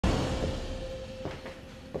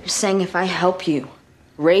You're saying if I help you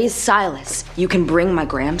raise Silas, you can bring my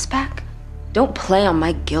Grams back? Don't play on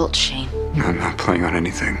my guilt, Shane. No, I'm not playing on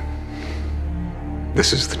anything.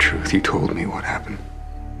 This is the truth. You told me what happened.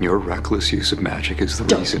 Your reckless use of magic is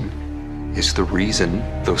the reason. Is the reason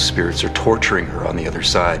those spirits are torturing her on the other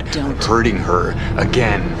side. Don't. Hurting her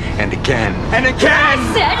again and again and again!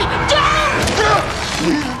 I said don't!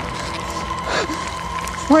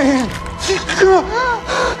 My hand!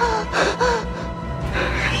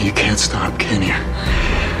 You can't stop, can you?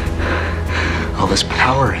 All this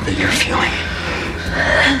power that you're feeling.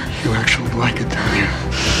 You actually like it, don't you?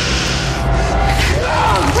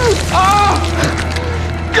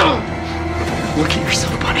 Look at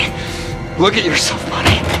yourself, Bunny. Look at yourself,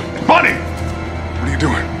 Bunny. Bunny! What are you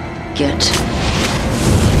doing? Get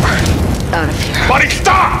out of here. Bunny,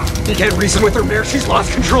 stop! You can't reason with her, Mare. She's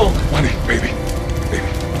lost control. Bunny, baby. Baby.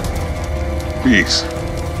 Please.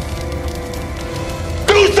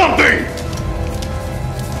 Do something!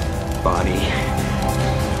 Bonnie.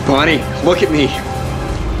 Bonnie, look at me.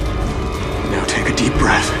 Now take a deep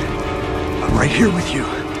breath. I'm right here with you.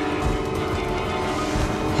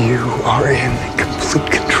 You are in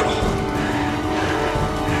complete control.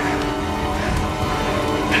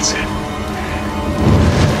 That's it.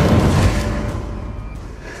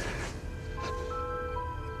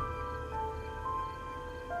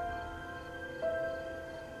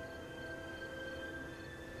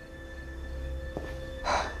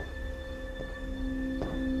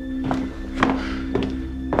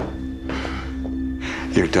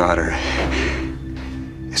 Your daughter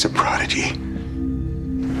is a prodigy.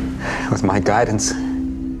 With my guidance,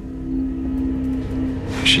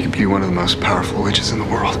 she could be one of the most powerful witches in the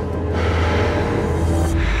world.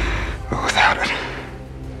 But without it,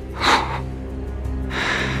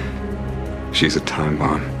 she's a time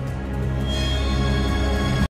bomb.